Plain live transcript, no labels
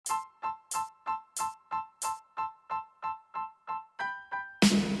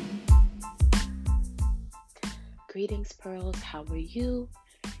Greetings, Pearls. How are you?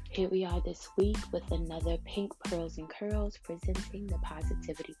 Here we are this week with another Pink Pearls and Curls presenting the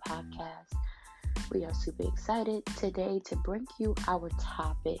Positivity Podcast. We are super excited today to bring you our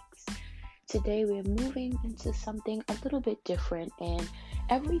topics. Today we're moving into something a little bit different, and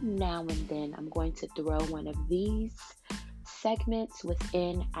every now and then I'm going to throw one of these segments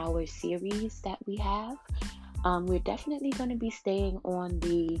within our series that we have. We're definitely going to be staying on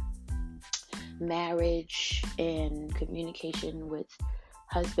the marriage and communication with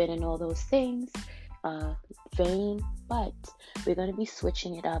husband and all those things vein, but we're going to be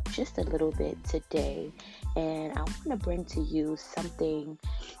switching it up just a little bit today, and I want to bring to you something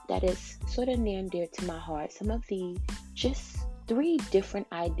that is sort of near and dear to my heart. Some of the just 3 different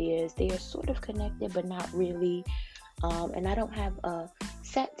ideas. They are sort of connected but not really, and I don't have a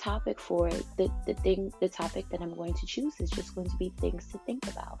set topic for it. The topic that I'm going to choose is just going to be things to think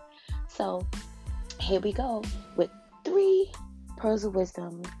about. So here we go with 3 pearls of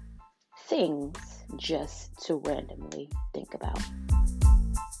wisdom, things just to randomly think about.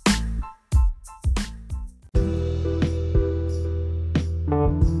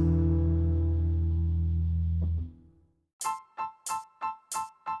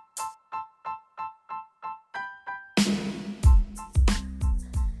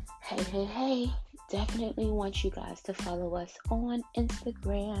 Hey, definitely want you guys to follow us on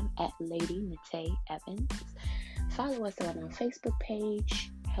Instagram at Lady Nate Evans. Follow us on our Facebook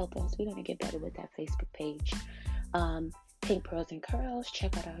page. Help us. We're going to get better with that Facebook page. Pink Pearls and Curls.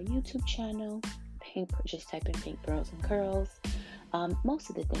 Check out our YouTube channel. Just type in Pink Pearls and Curls. Most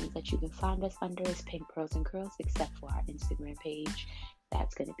of the things that you can find us under is Pink Pearls and Curls, except for our Instagram page.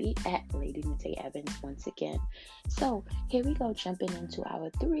 That's going to be at Lady Nate Evans once again. So here we go, jumping into our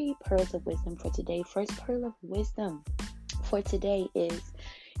 3 pearls of wisdom for today. First pearl of wisdom for today is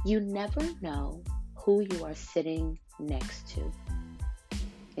you never know who you are sitting next to.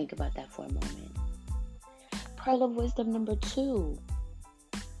 Think about that for a moment. Pearl of wisdom number 2.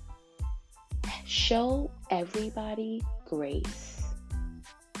 Show everybody grace.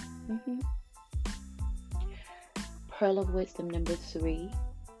 Pearl of wisdom number 3.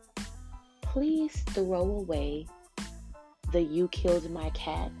 Please throw away the you killed my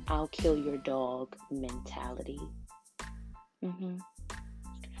cat, I'll kill your dog mentality.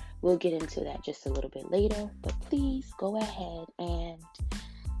 We'll get into that just a little bit later, but please go ahead and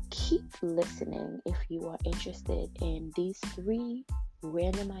keep listening if you are interested in these 3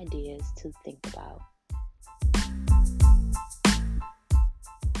 random ideas to think about.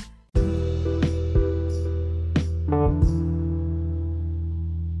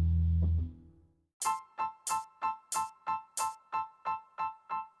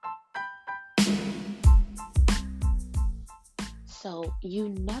 So you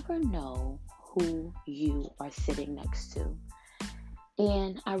never know who you are sitting next to.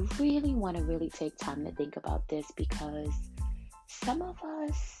 And I really want to take time to think about this, because some of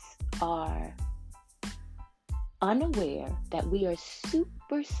us are unaware that we are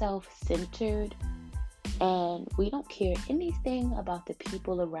super self-centered and we don't care anything about the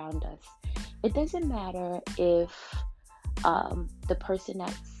people around us. It doesn't matter if the person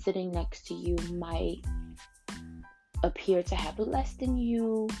that's sitting next to you might appear to have less than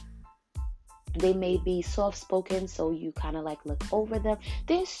you. They may be soft-spoken, so you kind of look over them.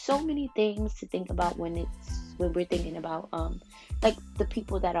 There's so many things to think about when we're thinking about the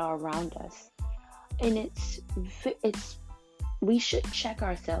people that are around us. And we should check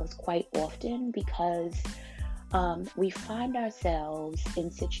ourselves quite often, because we find ourselves in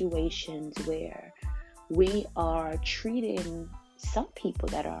situations where we are treating some people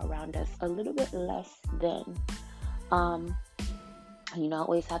that are around us a little bit less than. I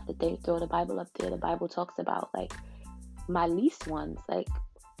always have to throw the Bible up there. The Bible talks about my least ones.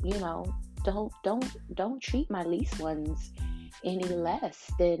 Don't treat my least ones any less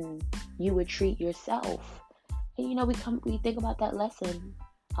than you would treat yourself. And we think about that lesson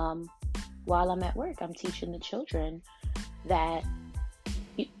while I'm at work. I'm teaching the children that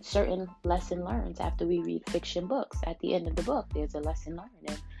certain lesson learned after we read fiction books. At the end of the book, there's a lesson learned,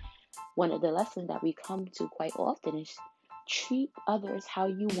 and one of the lessons that we come to quite often is treat others how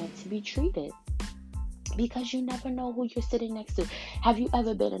you want to be treated, because you never know who you're sitting next to. Have you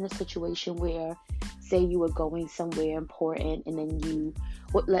ever been in a situation where, say you were going somewhere important, and then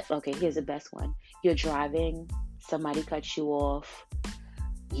here's the best one. You're driving, somebody cuts you off,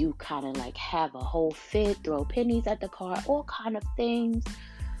 you kind of have a whole fit, throw pennies at the car, all kind of things,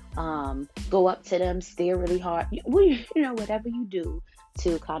 go up to them, stare really hard, whatever you do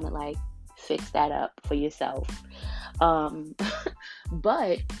to kind of fix that up for yourself.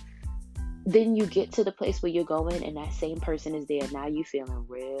 But then you get to the place where you're going and that same person is there. Now you feeling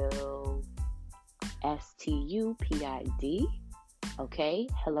real stupid. Okay,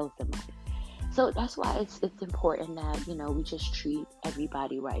 hello somebody. So that's why it's important that we just treat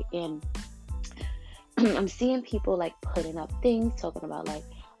everybody right. And I'm seeing people like putting up things talking about like,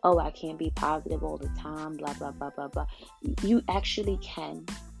 oh, I can't be positive all the time, blah blah blah blah blah. You actually can,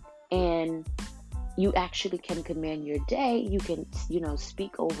 and you actually can command your day. You can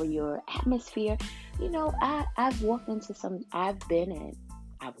speak over your atmosphere. I've walked into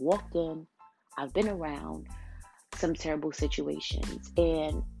I've walked in, I've been around some terrible situations,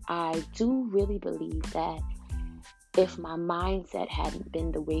 and I do really believe that if my mindset hadn't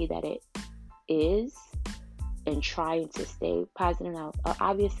been the way that it is, and trying to stay positive. Now,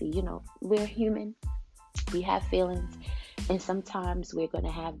 obviously, we're human, we have feelings, and sometimes we're going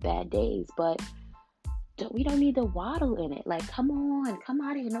to have bad days, but we don't need to waddle in it. Like, come on, come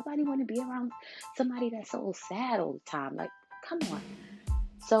out of here. Nobody want to be around somebody that's so sad all the time. Like, come on.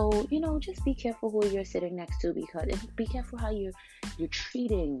 So, just be careful who you're sitting next to, because be careful how you're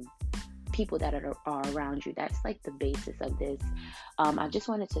treating people that are around you. That's like the basis of this. I just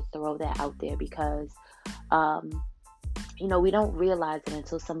wanted to throw that out there because, we don't realize it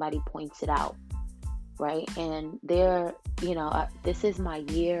until somebody points it out, right? And this is my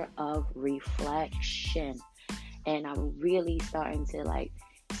year of reflection, and I'm really starting to like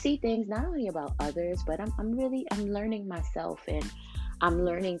see things not only about others, but I'm learning myself, and I'm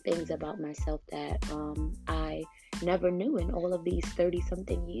learning things about myself that I never knew in all of these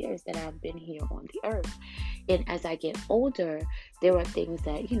 30-something years that I've been here on the earth. And as I get older, there are things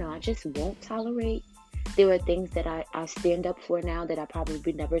that, I just won't tolerate. There are things that I stand up for now that I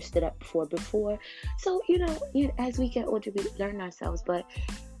probably never stood up for before. So, as we get older, we learn ourselves, but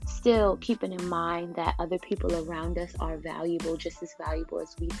still keeping in mind that other people around us are valuable, just as valuable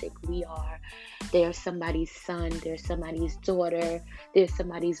as we think we are. There's somebody's son, there's somebody's daughter, there's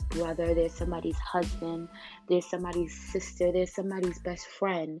somebody's brother, there's somebody's husband, there's somebody's sister, there's somebody's best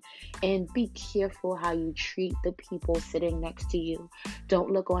friend. And be careful how you treat the people sitting next to you.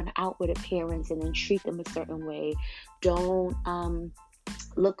 Don't look on outward appearance and then treat them a certain way. Don't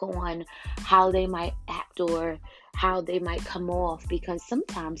look on how they might act or how they might come off, because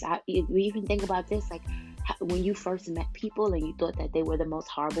sometimes we even think about this, like when you first met people and you thought that they were the most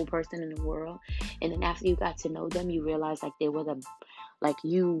horrible person in the world, and then after you got to know them, you realize like they were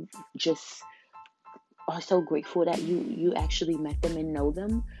you just are so grateful that you actually met them and know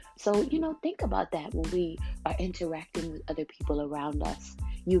them. So think about that when we are interacting with other people around us.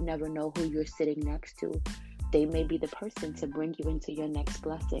 You never know who you're sitting next to. They may be the person to bring you into your next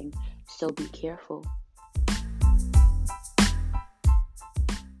blessing. So be careful.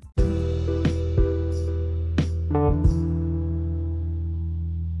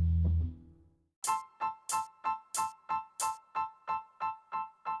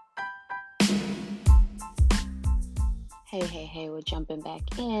 Hey, we're jumping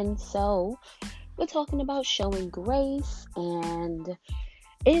back in. So we're talking about showing grace, and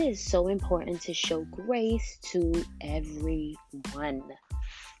it is so important to show grace to everyone.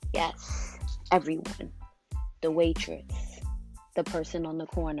 Yes, everyone. The waitress, the person on the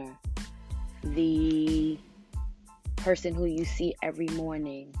corner, the person who you see every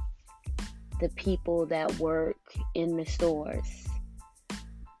morning, the people that work in the stores,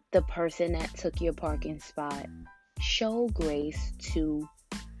 the person that took your parking spot. Show grace to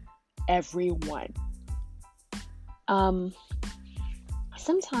everyone.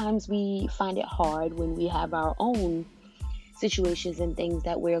 Sometimes we find it hard when we have our own situations and things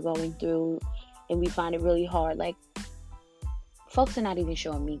that we're going through, and we find it really hard. Like, folks are not even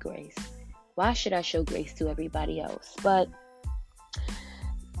showing me grace. Why should I show grace to everybody else? But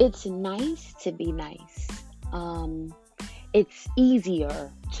it's nice to be nice. It's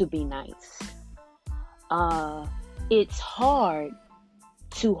easier to be nice. It's hard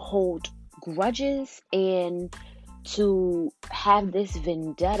to hold grudges and to have this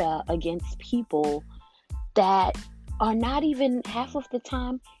vendetta against people that are not even half of the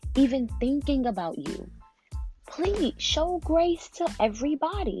time even thinking about you. Please show grace to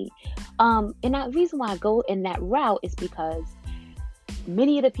everybody. And the reason why I go in that route is because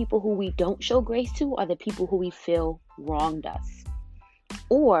many of the people who we don't show grace to are the people who we feel wronged us,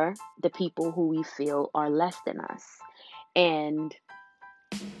 or the people who we feel are less than us. And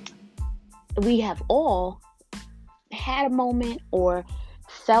we have all had a moment or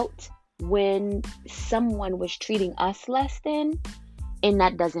felt when someone was treating us less than, and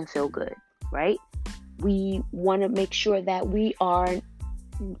that doesn't feel good, right? We want to make sure that we are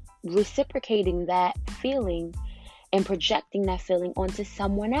reciprocating that feeling and projecting that feeling onto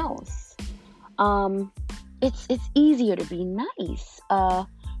someone else. Um, it's easier to be nice.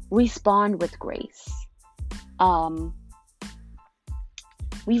 Respond with grace. Um,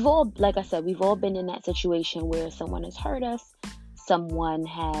 we've all, like I said, we've all been in that situation where someone has hurt us, someone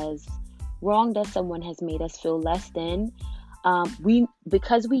has wronged us, someone has made us feel less than. We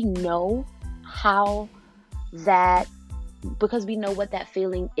because we know how that because we know what that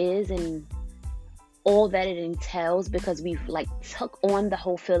feeling is and all that it entails, because we've like took on the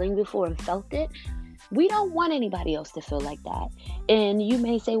whole feeling before and felt it. We don't want anybody else to feel like that. And you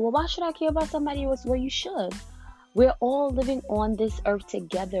may say, well, why should I care about somebody else? Well, you should. We're all living on this earth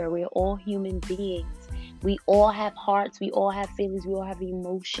together. We're all human beings. We all have hearts. We all have feelings. We all have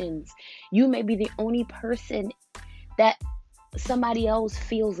emotions. You may be the only person that somebody else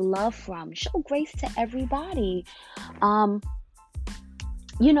feels love from. Show grace to everybody. Um,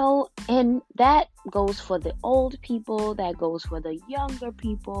 and that goes for the old people, that goes for the younger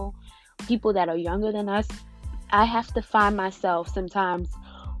people that are younger than us. I have to find myself sometimes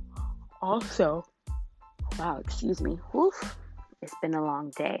also, wow, excuse me, woof, it's been a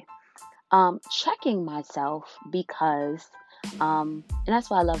long day. Checking myself because, and that's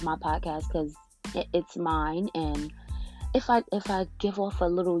why I love my podcast, because it's mine. And if I give off a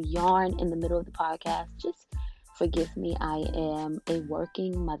little yarn in the middle of the podcast, just forgive me. I am a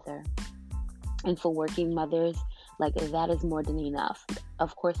working mother, and for working mothers, like, that is more than enough.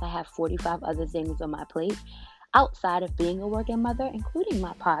 Of course, I have 45 other things on my plate outside of being a working mother, including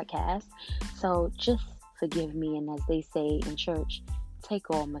my podcast. So just forgive me. And as they say in church,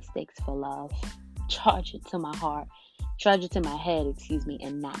 take all mistakes for love. Charge it to my heart. Charge it to my head, excuse me,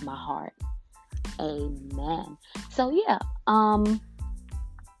 and not my heart. Amen. So yeah,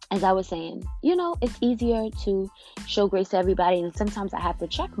 as I was saying, it's easier to show grace to everybody, and sometimes I have to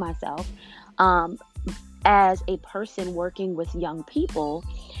check myself as a person working with young people,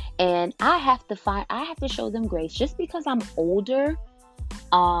 and I have to show them grace just because I'm older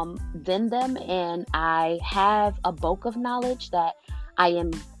than them, and I have a bulk of knowledge that I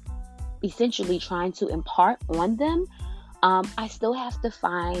am essentially trying to impart on them. I still have to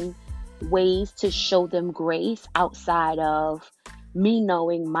find ways to show them grace outside of me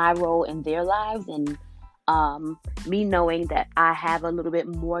knowing my role in their lives, and me knowing that I have a little bit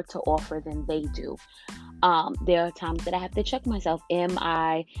more to offer than they do. There are times that I have to check myself. Am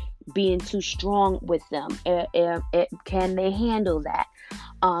I being too strong with them? Can they handle that?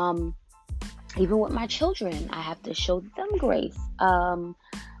 Even with my children, I have to show them grace.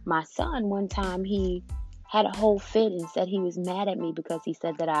 My son, one time, he had a whole fit and said he was mad at me because he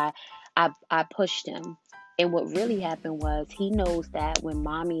said that I pushed him. And what really happened was, he knows that when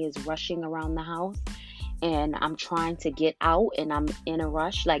mommy is rushing around the house and I'm trying to get out and I'm in a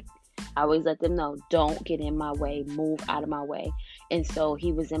rush, like, I always let them know, don't get in my way, move out of my way. And so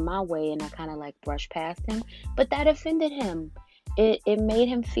he was in my way, and I kind of like brushed past him, but that offended him. It made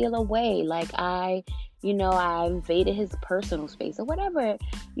him feel a way, like I invaded his personal space or whatever,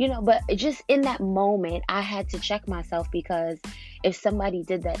 but just in that moment, I had to check myself, because if somebody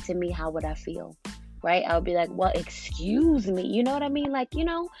did that to me, how would I feel? Right? I would be like, well, excuse me. You know what I mean? Like,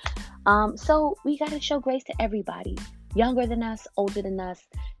 so we got to show grace to everybody, younger than us, older than us,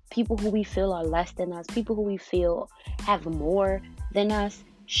 people who we feel are less than us, people who we feel have more than us.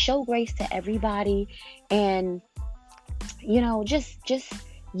 Show grace to everybody, and just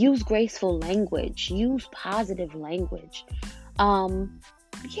use graceful language, use positive language.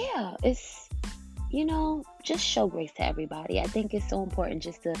 Yeah, it's just show grace to everybody. I think it's so important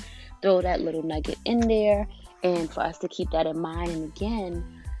just to throw that little nugget in there, and for us to keep that in mind. And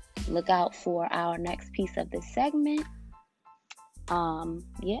again, look out for our next piece of this segment.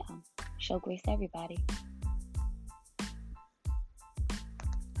 Yeah, show grace to everybody.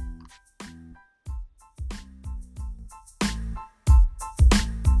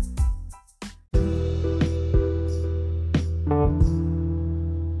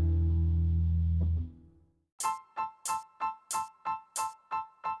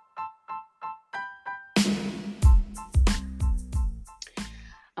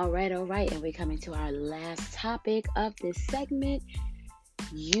 All right, and we're coming to our last topic of this segment.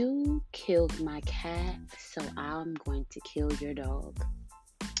 You killed my cat, so I'm going to kill your dog.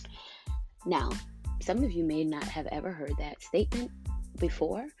 Now, some of you may not have ever heard that statement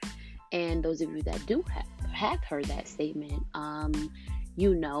before, and those of you that do have heard that statement,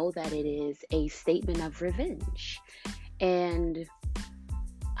 you know that it is a statement of revenge. And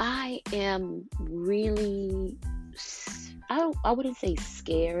I am really, I wouldn't say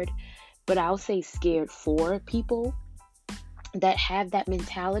scared, but I'll say scared for people that have that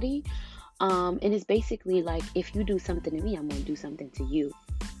mentality. And it's basically like, if you do something to me, I'm going to do something to you.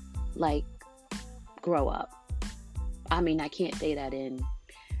 Like, grow up. I mean, I can't say that in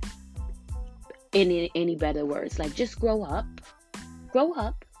any better words. Like, just grow up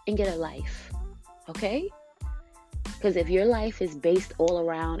and get a life. Okay? Because if your life is based all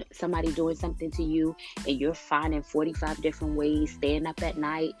around somebody doing something to you and you're finding 45 different ways, staying up at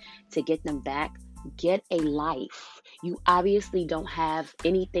night to get them back, get a life. You obviously don't have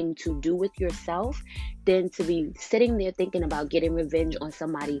anything to do with yourself than to be sitting there thinking about getting revenge on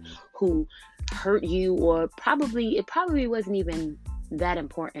somebody who hurt you, or it probably wasn't even that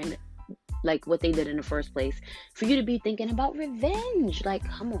important, like what they did in the first place, for you to be thinking about revenge. Like,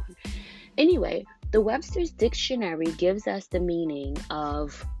 come on. Anyway, the Webster's Dictionary gives us the meaning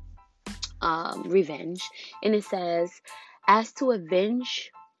of revenge, and it says, as to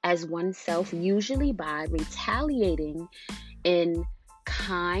avenge as oneself, usually by retaliating in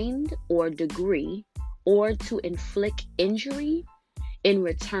kind or degree, or to inflict injury in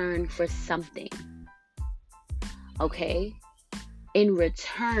return for something. Okay? In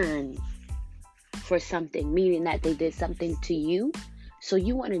return for something, meaning that they did something to you, so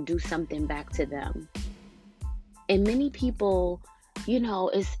you want to do something back to them. And many people,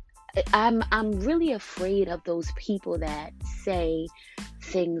 I'm really afraid of those people that say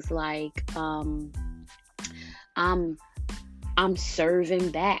things like, I'm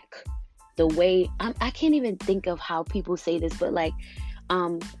serving back the way, I can't even think of how people say this, but like,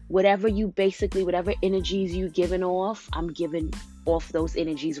 whatever energies you giving off, I'm giving off those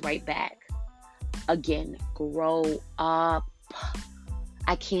energies right back. Again, grow up.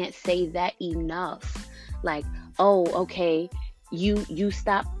 I can't say that enough. Like, oh, okay, you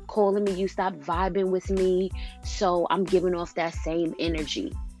stop calling me, you stop vibing with me, so I'm giving off that same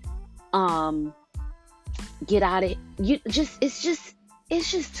energy. Get out of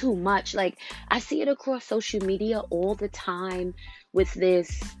it's just too much. Like, I see it across social media all the time with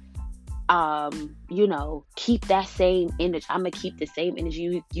this, keep that same energy. I'm gonna keep the same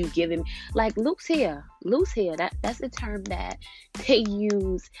energy you giving. Like, loose hair. That's the term that they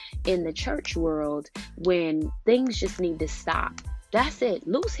use in the church world when things just need to stop. That's it.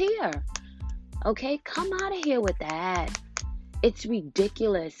 Loose hair. Okay, come out of here with that. It's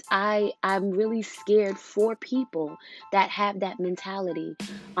ridiculous. I'm really scared for people that have that mentality.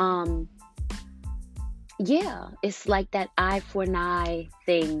 Yeah, it's like that eye for an eye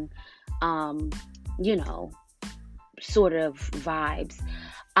thing. Sort of vibes.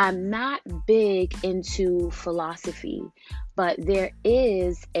 I'm not big into philosophy, but there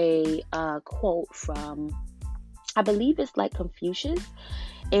is a quote from, I believe it's like Confucius,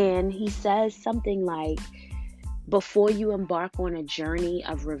 and he says something like, before you embark on a journey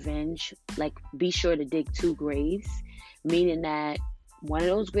of revenge, like, be sure to dig 2 graves, meaning that one of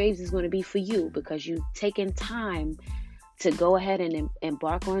those graves is going to be for you because you've taken time to go ahead and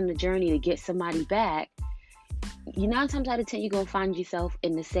embark on the journey to get somebody back. 9 times out of 10, you're going to find yourself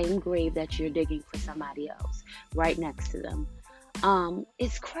in the same grave that you're digging for somebody else, right next to them.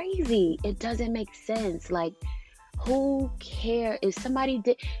 It's crazy. It doesn't make sense. Like, who cares if somebody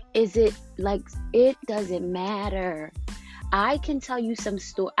did? Is it like, it doesn't matter. I can tell you some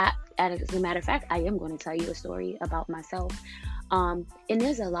story. As a matter of fact, I am going to tell you a story about myself. And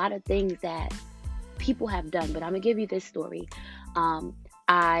there's a lot of things that people have done, but I'm gonna give you this story. When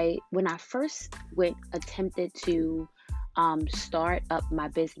I first attempted to start up my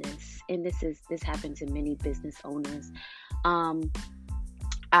business, and this happened to many business owners.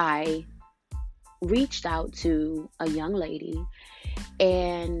 I reached out to a young lady,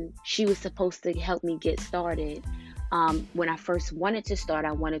 and she was supposed to help me get started. When I first wanted to start,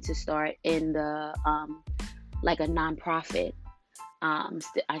 I wanted to start in the like a nonprofit.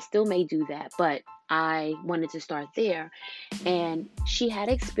 I still may do that, but I wanted to start there. And she had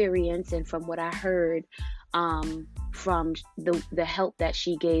experience, and from what I heard from the help that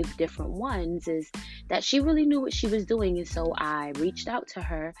she gave different ones, is that she really knew what she was doing. And so I reached out to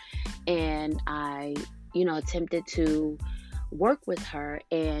her, and I attempted to work with her,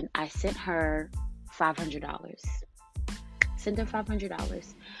 and I sent her $500.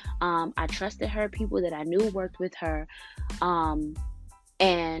 I trusted her. People that I knew worked with her,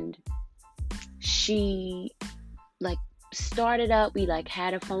 and she started up. We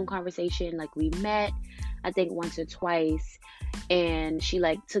had a phone conversation. We met, I think, once or twice, and she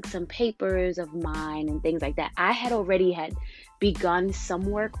took some papers of mine and things like that. I had already begun some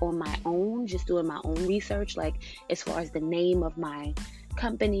work on my own, just doing my own research, as far as the name of my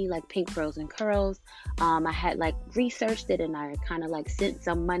company, Pink Pearls and Curls. I had researched it, and I kind of sent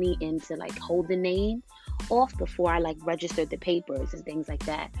some money in to hold the name off before I registered the papers and things like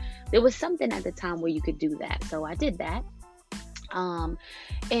that. There was something at the time where you could do that, so I did that.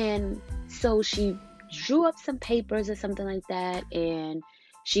 And so she drew up some papers or something like that, and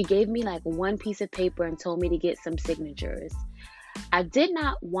she gave me like one piece of paper and told me to get some signatures. I did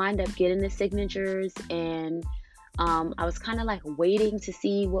not wind up getting the signatures, and I was kind of like waiting to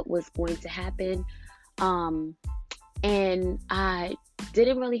see what was going to happen. Um, and I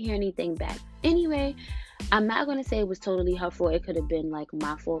didn't really hear anything back. Anyway, I'm not going to say it was totally her fault. It could have been like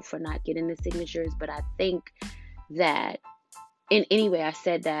my fault for not getting the signatures, but I think that in any way I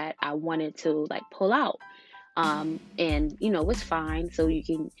said that I wanted to like pull out. And it was fine. So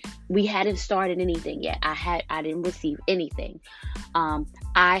we hadn't started anything yet. I didn't receive anything.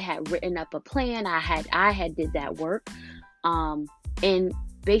 I had written up a plan. I had did that work. And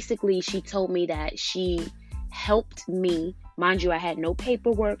basically she told me that she helped me. Mind you, I had no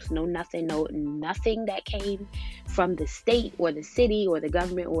paperwork, no nothing that came from the state or the city or the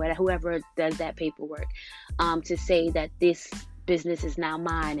government or whoever does that paperwork, to say that this business is now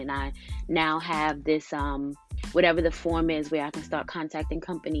mine, and I now have this whatever the form is where I can start contacting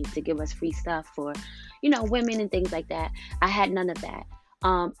companies to give us free stuff for women and things like that. I had none of that.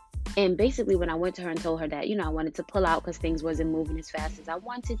 And basically when I went to her and told her that I wanted to pull out because things wasn't moving as fast as I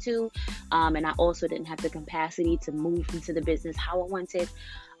wanted to, and I also didn't have the capacity to move into the business how I wanted,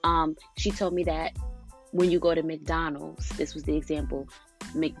 she told me that when you go to McDonald's, this was the example,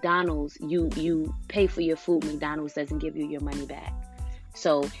 McDonald's, you pay for your food, McDonald's doesn't give you your money back.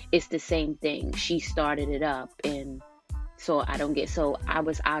 So it's the same thing. She started it up, and so I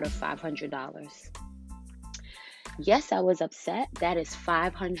was out of $500. Yes, I was upset. That is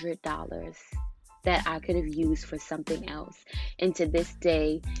 $500 that I could have used for something else. And to this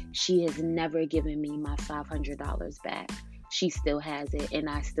day, she has never given me my $500 back. She still has it, and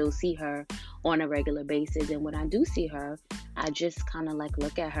I still see her on a regular basis. And when I do see her, I just kind of like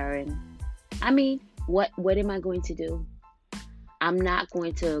look at her, and I mean, what am I going to do? I'm not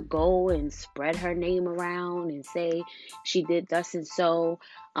going to go and spread her name around and say she did thus and so,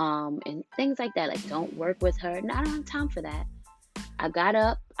 and things like that. Like, don't work with her. No, I don't have time for that. I got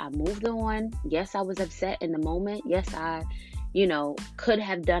up. I moved on. Yes, I was upset in the moment. Yes, I, could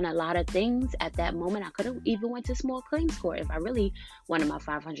have done a lot of things at that moment. I could have even went to small claims court if I really wanted my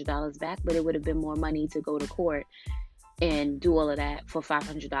 $500 back, but it would have been more money to go to court and do all of that for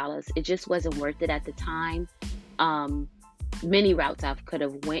 $500. It just wasn't worth it at the time. Many routes I could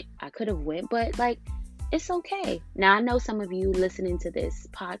have went, but like, it's okay. Now, I know some of you listening to this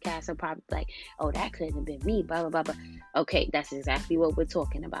podcast are probably like, oh, that couldn't have been me, blah, blah, blah, blah. Okay, that's exactly what we're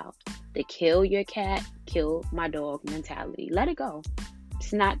talking about. The kill your cat, kill my dog mentality. Let it go.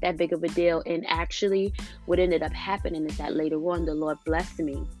 It's not that big of a deal. And actually, what ended up happening is that later on, the Lord blessed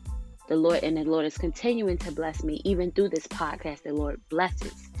me. The Lord is continuing to bless me. Even through this podcast, the Lord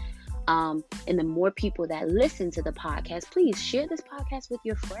blesses. And the more people that listen to the podcast, please share this podcast with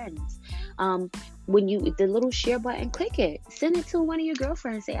your friends. When the little share button, click it, send it to one of your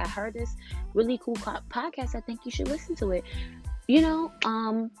girlfriends. Say, I heard this really cool podcast. I think you should listen to it.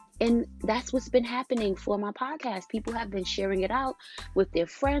 And that's what's been happening for my podcast. People have been sharing it out with their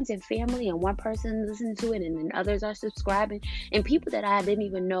friends and family, and one person listens to it, and then others are subscribing. And people that I didn't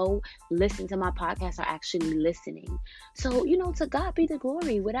even know listen to my podcast are actually listening. So, to God be the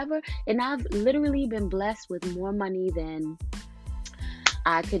glory, whatever. And I've literally been blessed with more money than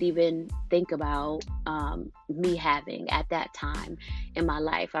I could even think about me having at that time in my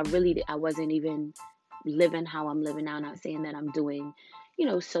life. I wasn't even living how I'm living now. Not saying that I'm doing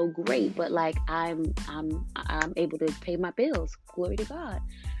so great, but like I'm able to pay my bills. Glory to God.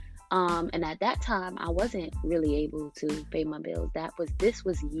 And at that time, I wasn't really able to pay my bills. This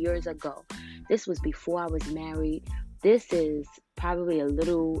was years ago. This was before I was married. This is probably a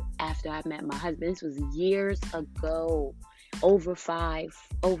little after I met my husband. This was years ago, over 5,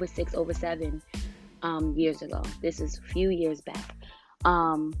 over 6, over 7 years ago. This is a few years back.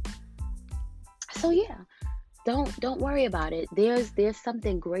 So yeah. Don't worry about it. There's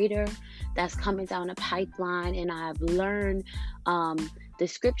something greater that's coming down the pipeline, and I've learned the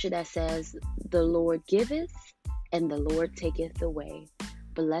scripture that says, the Lord giveth and the Lord taketh away.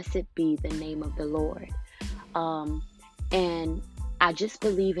 Blessed be the name of the Lord. And I just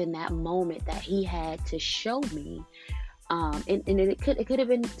believe in that moment that He had to show me, and it could have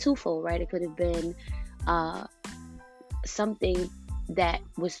been twofold, right? It could have been something that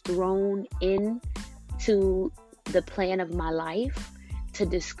was thrown in to the plan of my life to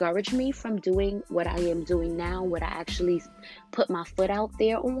discourage me from doing what I am doing now, what I actually put my foot out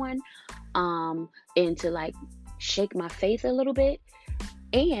there on, and to like shake my faith a little bit.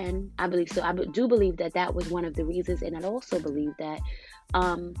 And I do believe that was one of the reasons. And I also believe that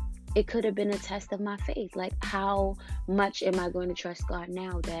it could have been a test of my faith. Like, how much am I going to trust God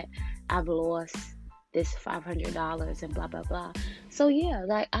now that I've lost this $500 and blah, blah, blah. So yeah,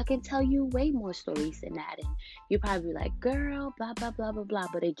 like I can tell you way more stories than that. And you're probably like, girl, blah, blah, blah, blah, blah.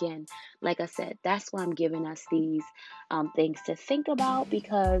 But again, like I said, that's why I'm giving us these things to think about,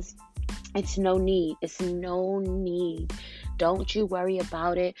 because it's no need. It's no need. Don't you worry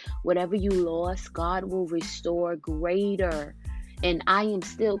about it. Whatever you lost, God will restore greater. And I am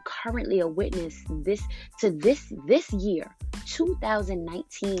still currently a witness this year,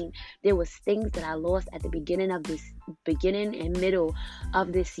 2019. There was things that I lost at the beginning and middle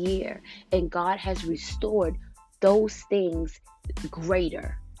of this year, and God has restored those things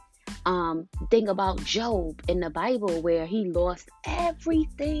greater. Think about Job in the Bible, where he lost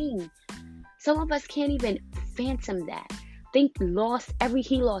everything. Some of us can't even phantom that. He lost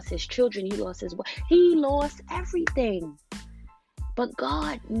his children, he lost his wife, he lost everything. But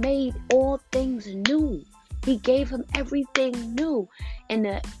God made all things new. He gave him everything new.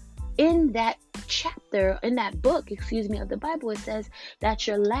 And in that chapter, in that book, of the Bible, it says that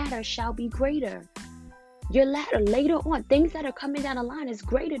your latter shall be greater. Your latter, later on, things that are coming down the line is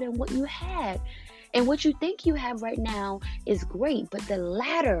greater than what you had. And what you think you have right now is great, but the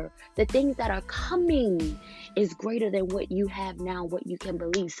latter, the things that are coming, is greater than what you have now, what you can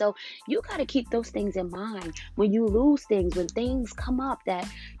believe. So you got to keep those things in mind. When you lose things, when things come up that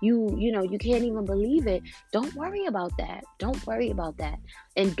you can't even believe it, don't worry about that. Don't worry about that.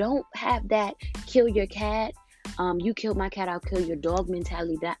 And don't have that kill your cat. You killed my cat, I'll kill your dog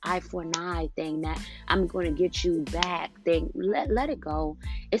mentality, that eye for an eye thing, that I'm going to get you back thing. Let it go.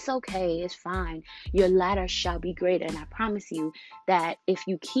 It's okay. It's fine. Your latter shall be greater. And I promise you that if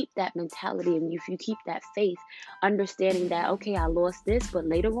you keep that mentality and if you keep that faith, understanding that, okay, I lost this, but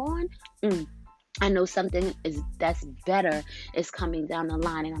later on, I know something that's better is coming down the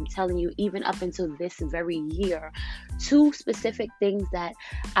line. And I'm telling you, even up until this very year, 2 specific things that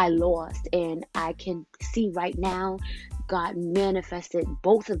I lost, and I can see right now God manifested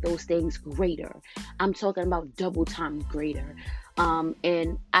both of those things greater. I'm talking about double time greater.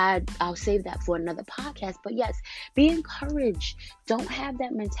 And I'll save that for another podcast. But yes, be encouraged. Don't have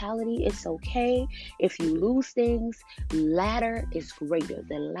that mentality. It's okay if you lose things. Latter is greater.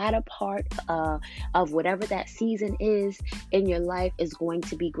 The latter part of whatever that season is in your life is going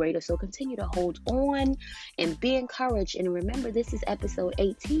to be greater. So continue to hold on and be encouraged. And remember, this is episode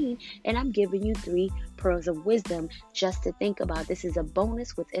 18, and I'm giving you 3 pearls of wisdom just to think about. This is a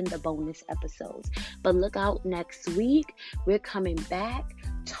bonus within the bonus episodes. But look out next week. We're coming back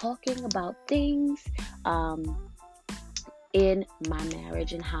talking about things in my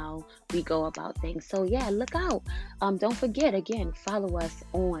marriage and how we go about things. So yeah, look out. Don't forget, again, follow us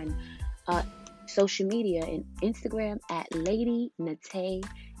on social media and Instagram at Lady Netae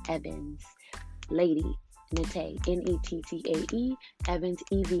Evans. Lady Netae, Netae, Evans,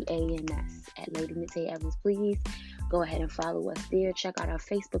 EVANS, at Lady Netae Evans. Please go ahead and follow us there. Check out our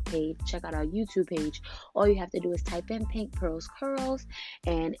Facebook page. Check out our YouTube page. All you have to do is type in Pink Pearls Curls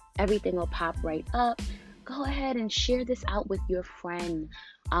and everything will pop right up. Go ahead and share this out with your friend.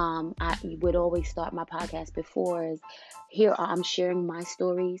 I would always start my podcast before is here I'm sharing my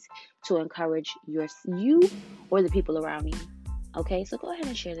stories to encourage you or the people around you. Okay, so go ahead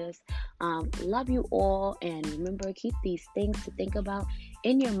and share this. Love you all, and remember, keep these things to think about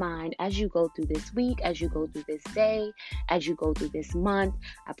in your mind as you go through this week, as you go through this day, as you go through this month.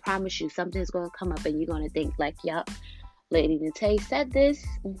 I promise you, something's going to come up and you're going to think like, yup, Lady Netae said this.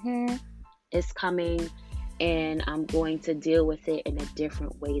 It's coming, and I'm going to deal with it in a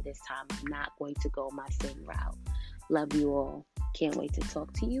different way this time. I'm not going to go my same route. Love you all. Can't wait to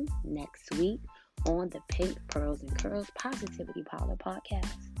talk to you next week on the Pink Pearls and Curls Positivity Parlor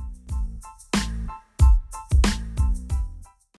podcast.